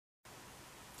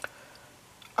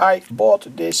I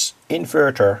bought this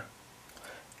inverter,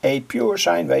 a pure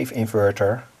sine wave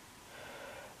inverter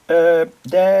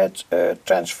that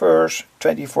transfers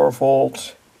 24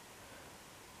 volt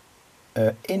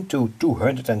into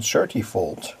 230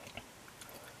 volt.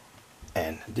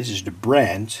 And this is the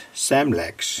brand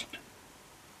Samlex.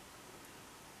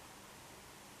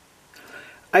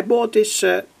 I bought this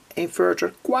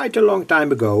inverter quite a long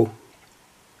time ago,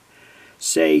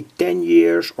 say 10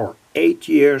 years or 8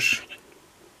 years,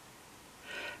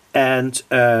 and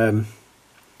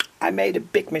I made a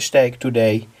big mistake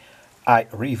today. I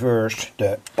reversed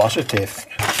the positive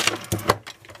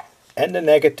and the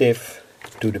negative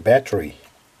to the battery.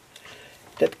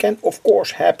 That can of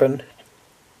course happen,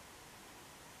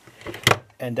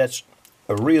 and that's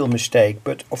a real mistake,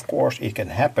 but of course it can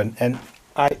happen. And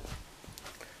I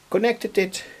connected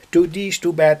it to these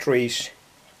two batteries,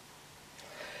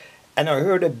 and I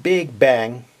heard a big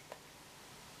bang,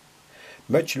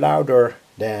 much louder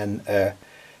than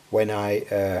when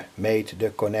I made the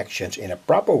connections in a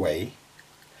proper way.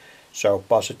 So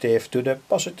positive to the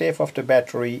positive of the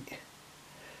battery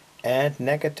and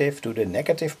negative to the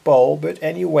negative pole, but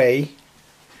anyway,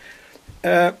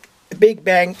 a big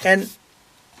bang, and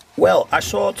well, I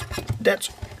thought that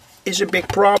is a big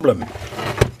problem.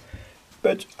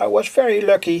 But I was very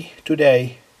lucky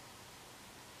today,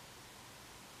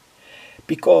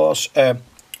 because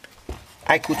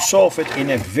I could solve it in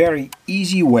a very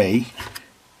easy way,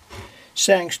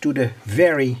 thanks to the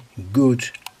very good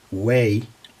way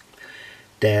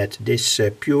that this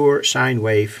pure sine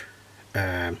wave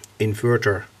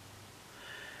inverter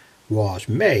was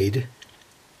made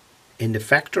in the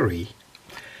factory.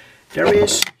 There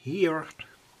is here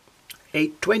a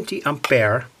 20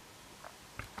 ampere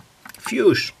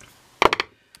fuse,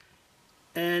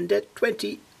 and that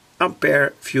 20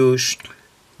 ampere fuse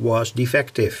was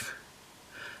defective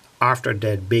after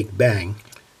that big bang.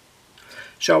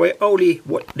 So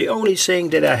the only thing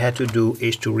that I had to do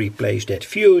is to replace that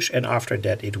fuse, and after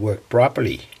that it worked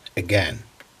properly again.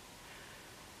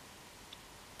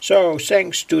 So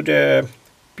thanks to the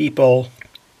people,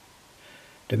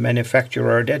 the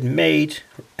manufacturer that made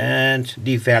and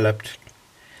developed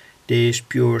this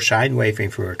pure sine wave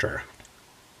inverter.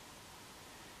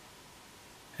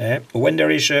 When there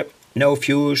is no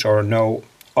fuse or no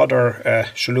other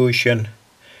solution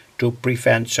to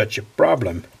prevent such a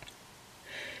problem,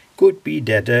 could be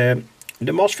that the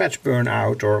MOSFETs burn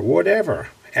out or whatever.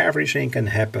 Everything can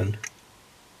happen.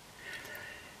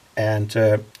 And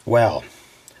well,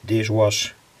 this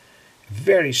was a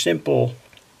very simple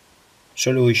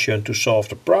solution to solve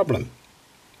the problem.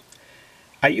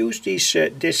 I used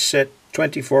this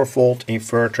 24 volt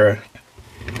inverter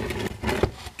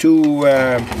to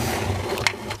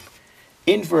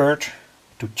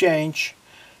to change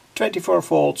 24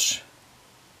 volts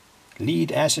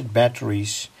lead acid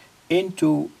batteries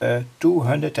into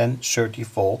 230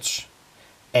 volts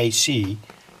AC,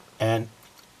 and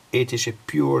it is a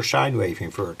pure sine wave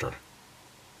inverter.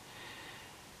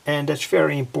 And that's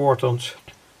very important.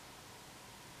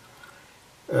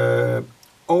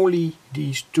 Only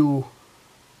these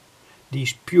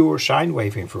pure sine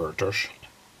wave inverters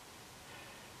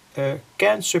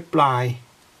can supply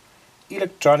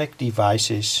electronic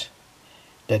devices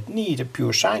that need a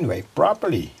pure sine wave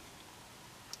properly.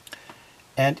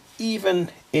 And even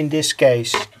in this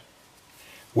case,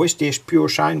 with this pure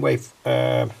sine wave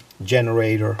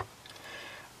generator,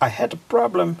 I had a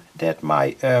problem that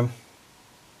my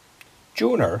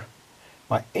tuner,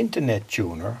 my internet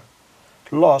tuner,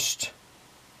 lost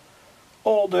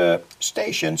all the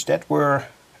stations that were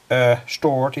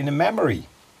stored in the memory.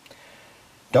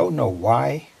 Don't know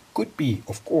why. Could be,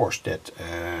 of course, that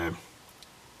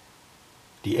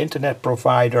the internet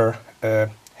provider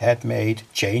had made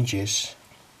changes,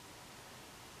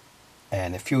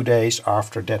 and a few days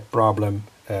after that problem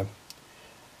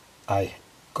I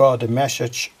got a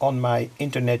message on my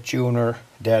internet tuner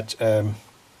that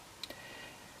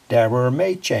there were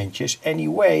made changes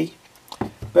anyway,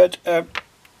 but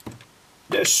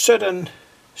the sudden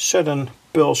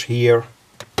pulse here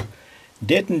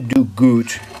didn't do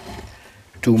good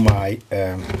to my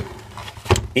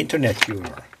internet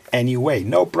tuner. Anyway,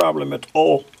 no problem at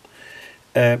all.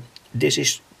 This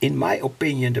is, in my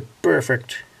opinion, the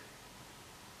perfect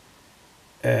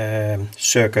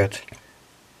circuit,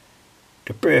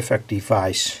 the perfect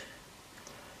device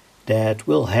that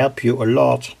will help you a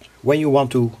lot when you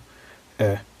want to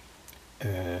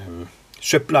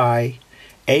supply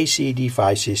AC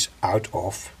devices out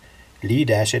of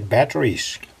lead acid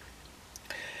batteries.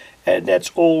 And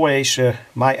that's always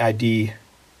my idea.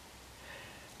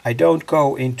 I don't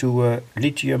go into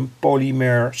lithium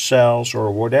polymer cells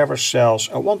or whatever cells.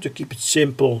 I want to keep it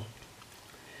simple.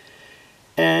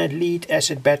 And lead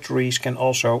acid batteries can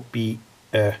also be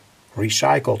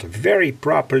recycled very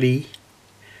properly.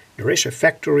 There is a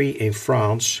factory in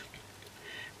France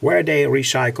where they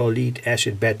recycle lead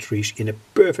acid batteries in a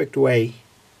perfect way.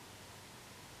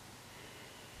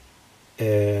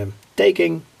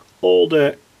 Taking all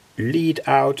the lead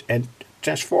out and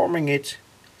transforming it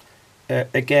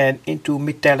again into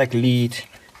metallic lead.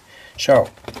 So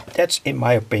that's, in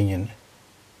my opinion,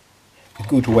 a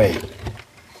good way.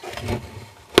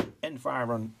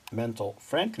 Environmental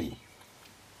friendly.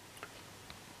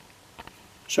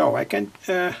 So I can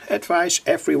advise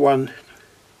everyone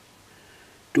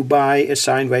to buy a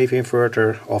sine wave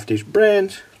inverter of this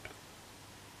brand,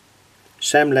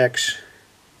 Samlex,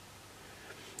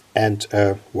 and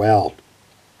of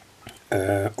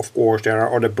course there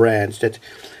are other brands that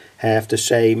have the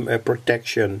same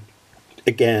protection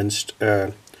against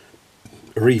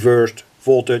reverse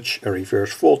voltage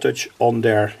on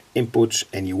their inputs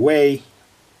anyway.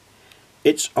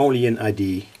 It's only an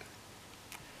idea,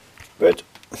 but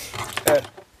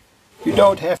you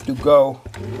don't have to go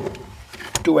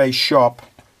to a shop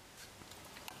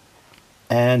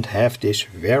and have this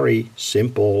very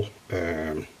simple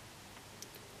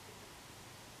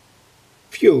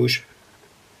fuse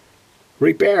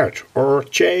repaired or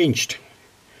changed.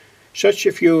 Such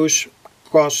a fuse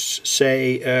costs,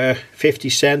 say, 50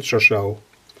 cents or so,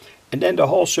 and then the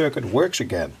whole circuit works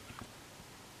again.